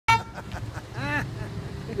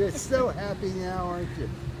You're so happy now, aren't you?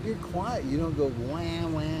 You're quiet. You don't go wah,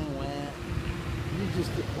 wah, wah. You're just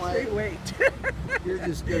a quiet. Wait. You're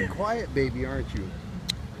just a quiet baby, aren't you?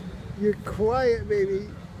 You're quiet, baby.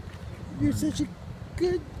 You're such a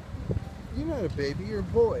good... You're not a baby. You're a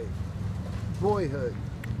boy. Boyhood.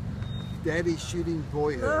 Daddy's shooting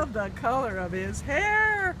boyhood. Love the color of his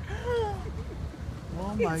hair.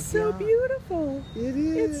 Oh my It's so God. beautiful. It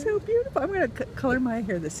is. It's so beautiful. I'm going to color my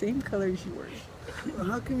hair the same color as yours.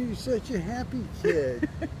 How come you're such a happy kid?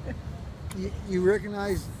 you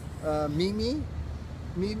recognize Mimi?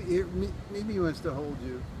 Mimi wants to hold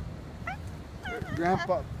you.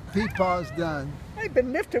 Grandpa, P-Paw's done. I've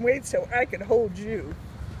been lifting weights so I can hold you.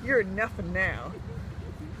 You're nothing now.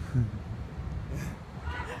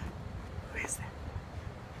 Who is that?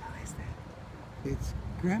 Who is that? It's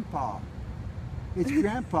Grandpa. It's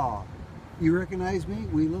Grandpa. You recognize me?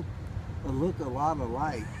 We look a lot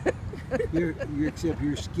alike. Except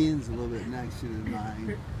your skin's a little bit nicer than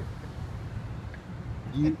mine.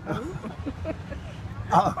 You.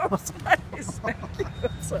 Oh, sorry.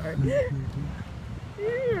 I'm sorry.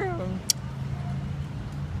 Yeah.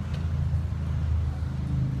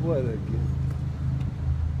 What a gift.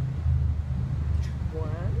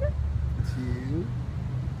 1.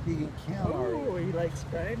 2. You can count Oh, already. he likes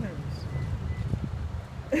diamonds.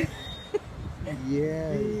 Yes.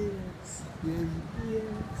 Yes. Yes.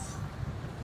 Yes.